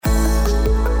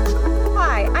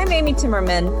I'm Amy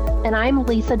Timmerman. And I'm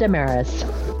Lisa Damaris.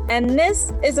 And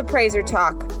this is Appraiser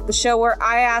Talk, the show where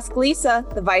I ask Lisa,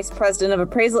 the Vice President of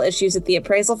Appraisal Issues at the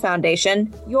Appraisal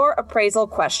Foundation, your appraisal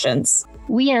questions.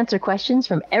 We answer questions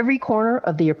from every corner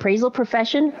of the appraisal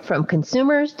profession, from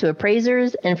consumers to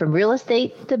appraisers, and from real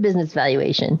estate to business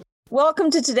valuation.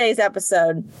 Welcome to today's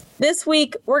episode. This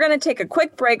week, we're going to take a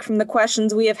quick break from the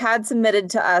questions we have had submitted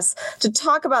to us to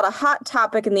talk about a hot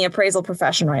topic in the appraisal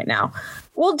profession right now.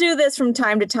 We'll do this from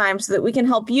time to time so that we can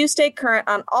help you stay current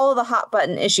on all of the hot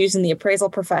button issues in the appraisal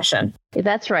profession.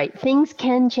 That's right. Things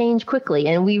can change quickly,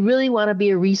 and we really want to be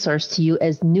a resource to you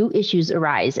as new issues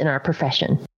arise in our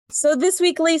profession. So this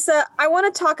week, Lisa, I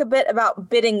want to talk a bit about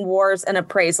bidding wars and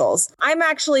appraisals. I'm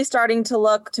actually starting to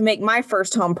look to make my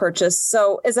first home purchase.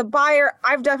 So as a buyer,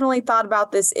 I've definitely thought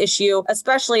about this issue,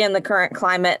 especially in the current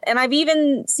climate. And I've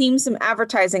even seen some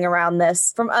advertising around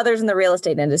this from others in the real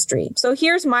estate industry. So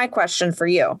here's my question for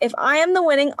you. If I am the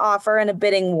winning offer in a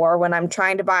bidding war when I'm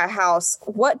trying to buy a house,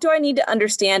 what do I need to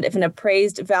understand if an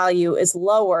appraised value is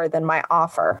lower than my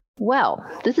offer? Well,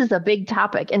 this is a big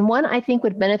topic and one I think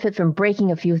would benefit from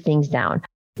breaking a few things down.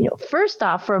 First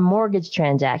off, for a mortgage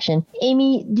transaction,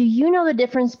 Amy, do you know the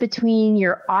difference between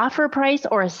your offer price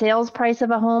or a sales price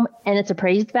of a home and its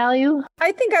appraised value?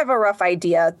 I think I have a rough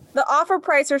idea. The offer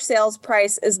price or sales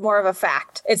price is more of a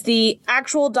fact. It's the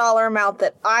actual dollar amount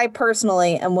that I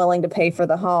personally am willing to pay for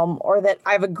the home or that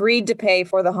I've agreed to pay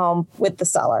for the home with the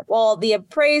seller. Well, the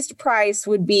appraised price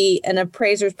would be an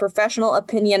appraiser's professional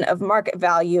opinion of market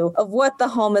value of what the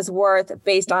home is worth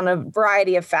based on a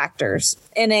variety of factors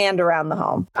in and around the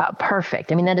home.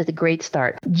 Perfect. I mean, that is a great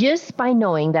start. Just by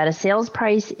knowing that a sales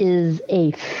price is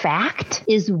a fact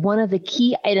is one of the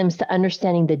key items to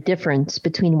understanding the difference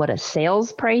between what a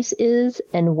sales price is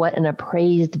and what an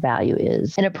appraised value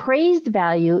is. An appraised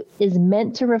value is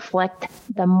meant to reflect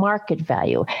the market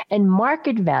value, and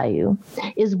market value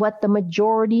is what the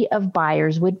majority of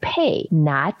buyers would pay,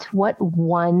 not what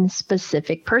one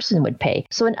specific person would pay.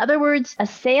 So in other words, a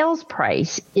sales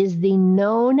price is the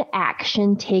known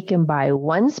action taken by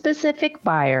one specific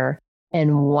buyer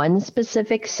and one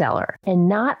specific seller. And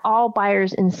not all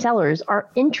buyers and sellers are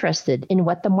interested in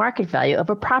what the market value of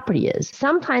a property is.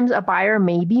 Sometimes a buyer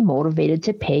may be motivated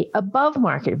to pay above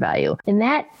market value. And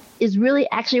that is really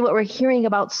actually what we're hearing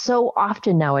about so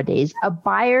often nowadays. A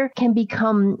buyer can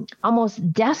become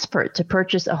almost desperate to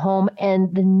purchase a home,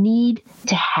 and the need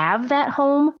to have that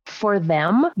home for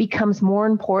them becomes more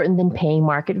important than paying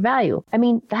market value. I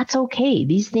mean, that's okay.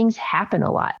 These things happen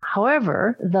a lot.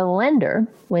 However, the lender,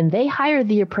 when they hire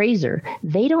the appraiser,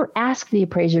 they don't ask the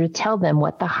appraiser to tell them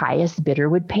what the highest bidder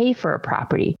would pay for a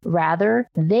property. Rather,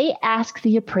 they ask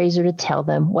the appraiser to tell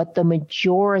them what the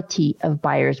majority of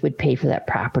buyers would pay for that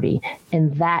property.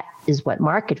 And that is what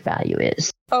market value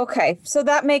is. Okay, so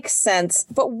that makes sense.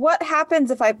 But what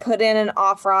happens if I put in an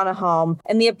offer on a home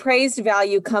and the appraised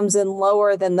value comes in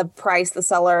lower than the price the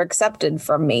seller accepted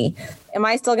from me? Am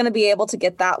I still going to be able to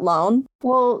get that loan?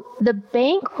 Well, the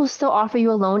bank will still offer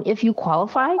you a loan if you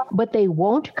qualify, but they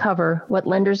won't cover what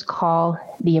lenders call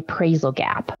the appraisal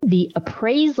gap. The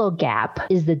appraisal gap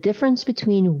is the difference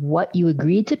between what you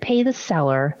agreed to pay the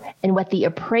seller and what the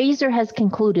appraiser has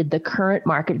concluded the current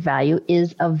market value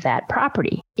is of that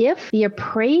property. If the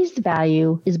appraised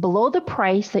value is below the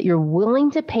price that you're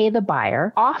willing to pay the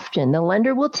buyer, often the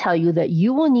lender will tell you that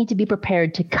you will need to be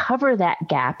prepared to cover that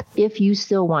gap if you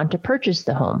still want to purchase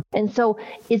the home. And so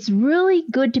it's really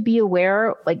good to be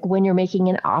aware, like when you're making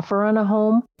an offer on a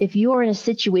home, if you are in a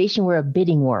situation where a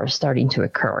bidding war is starting to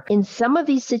occur. In some of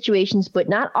these situations, but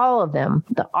not all of them,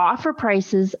 the offer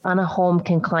prices on a home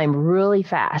can climb really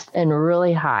fast and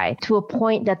really high to a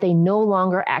point that they no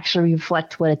longer actually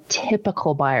reflect what a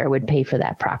typical buyer would pay for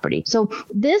that property. So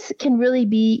this can really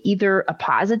be either a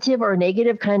positive or a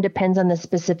negative, kind of depends on the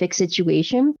specific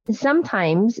situation.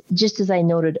 Sometimes, just as I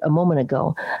noted a moment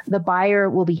ago, the buyer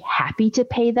will be happy to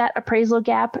pay that appraisal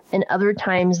gap, and other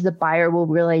times the buyer will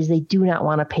realize they do not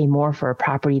want to pay more for a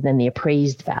property than the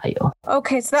appraised value.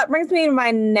 Okay, so that brings me to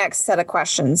my next set of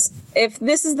questions. If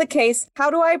this is the case, how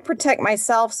do I protect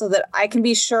myself so that I can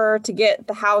be sure to get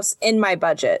the house in my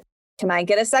budget? Can I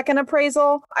get a second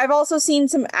appraisal? I've also seen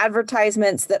some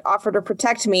advertisements that offer to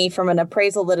protect me from an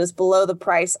appraisal that is below the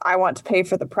price I want to pay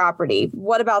for the property.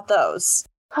 What about those?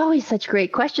 Always such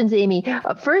great questions, Amy.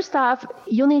 First off,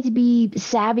 you'll need to be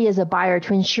savvy as a buyer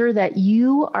to ensure that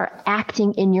you are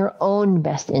acting in your own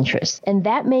best interest. And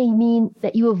that may mean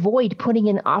that you avoid putting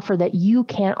an offer that you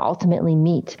can't ultimately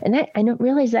meet. And I don't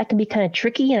realize that can be kind of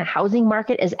tricky in a housing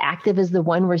market as active as the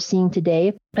one we're seeing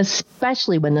today,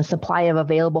 especially when the supply of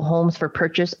available homes for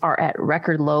purchase are at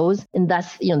record lows. And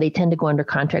thus, they tend to go under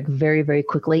contract very, very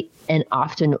quickly and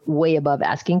often way above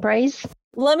asking price.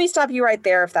 Let me stop you right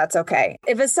there if that's okay.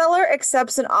 If a seller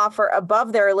accepts an offer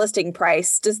above their listing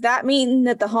price, does that mean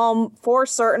that the home for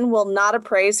certain will not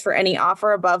appraise for any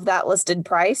offer above that listed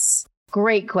price?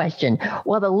 Great question.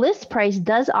 While the list price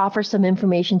does offer some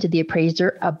information to the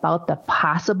appraiser about the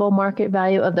possible market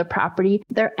value of the property,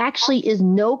 there actually is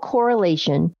no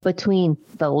correlation between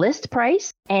the list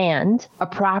price and a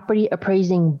property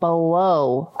appraising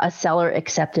below a seller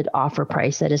accepted offer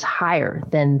price that is higher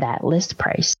than that list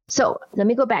price. So let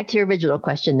me go back to your original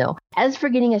question though. As for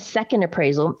getting a second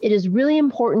appraisal, it is really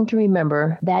important to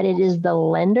remember that it is the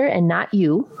lender and not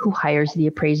you who hires the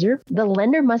appraiser. The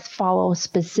lender must follow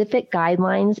specific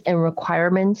guidelines and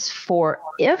requirements for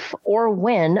if or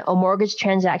when a mortgage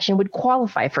transaction would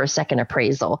qualify for a second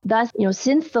appraisal. Thus,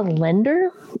 since the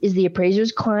lender is the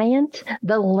appraiser's client,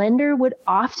 the lender would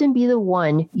often be the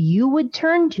one you would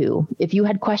turn to if you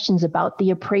had questions about the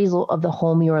appraisal of the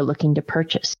home you are looking to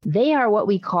purchase. They are what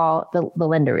we call, the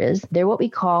lender is, they're what we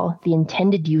call the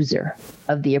intended user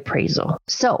of the appraisal.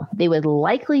 So they would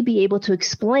likely be able to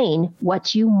explain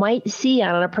what you might see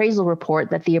on an appraisal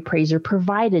report that the appraiser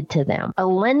provided to them. A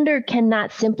lender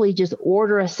cannot simply just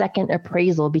order a second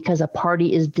appraisal because a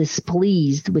party is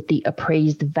displeased with the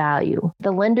appraised value.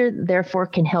 The lender, therefore,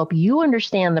 can help you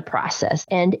understand the process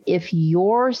and if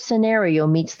your scenario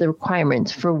meets the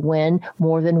requirements for when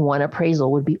more than one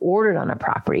appraisal would be ordered on a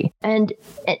property. And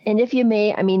if you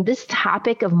may, this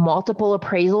topic of multiple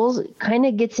appraisals kind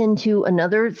of gets into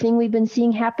another thing we've been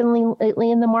seeing happening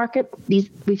lately in the market.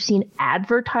 We've seen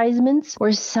advertisements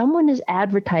where someone is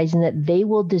advertising that they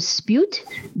will dispute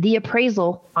the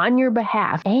appraisal on your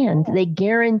behalf and they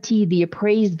guarantee the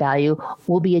appraised value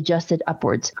will be adjusted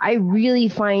upwards. I really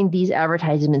find these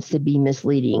advertisements to be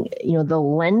misleading. The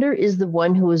lender is the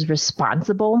one who is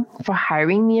responsible for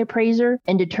hiring the appraiser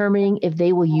and determining if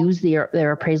they will use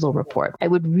their appraisal report. I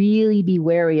would really be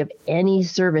wary of any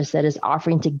service that is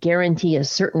offering to guarantee a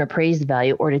certain appraised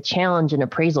value or to challenge an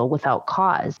appraisal without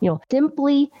cause.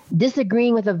 Simply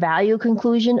disagreeing with a value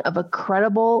conclusion of a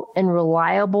credible and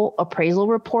reliable appraisal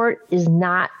report is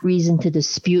not reason to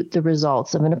dispute the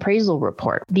results of an appraisal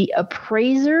report. The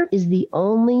appraiser is the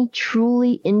only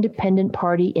truly independent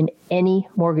party in any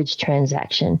mortgage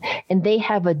transaction, and they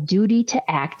have a duty to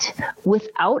act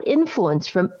without influence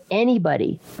from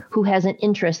anybody who has an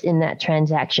interest in that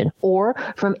transaction or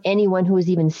from anyone who is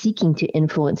even seeking to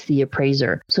influence the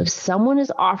appraiser. So if someone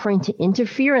is offering to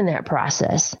interfere in that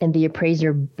process and the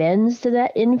appraiser bends to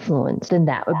that influence, then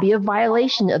that would be a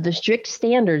violation of the strict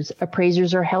standards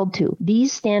appraisers are held to.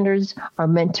 These standards are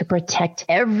meant to protect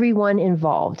everyone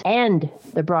involved and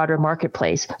the broader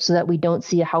marketplace so that we don't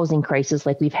see a housing crisis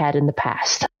like we've had in the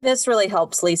past. This really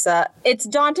helps, Lisa. It's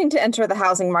daunting to enter the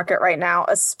housing market right now,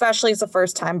 especially as a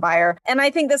first-time buyer. And I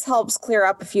think this helps clear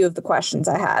up a few of the questions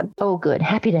I had. Oh, good.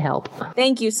 Happy to help.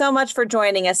 Thank you so much for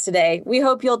joining us today. We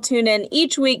hope you'll tune in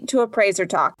each week to Appraiser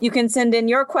Talk. You can send in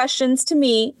your questions to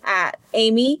me at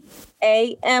Amy,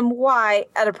 AMY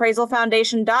at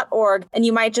appraisalfoundation.org, and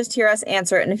you might just hear us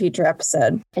answer it in a future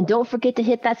episode. And don't forget to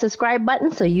hit that subscribe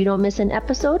button so you don't miss an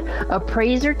episode.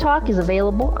 Appraiser Talk is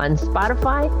available on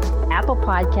Spotify, Apple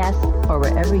Podcasts, or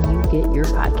wherever you get your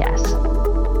podcasts.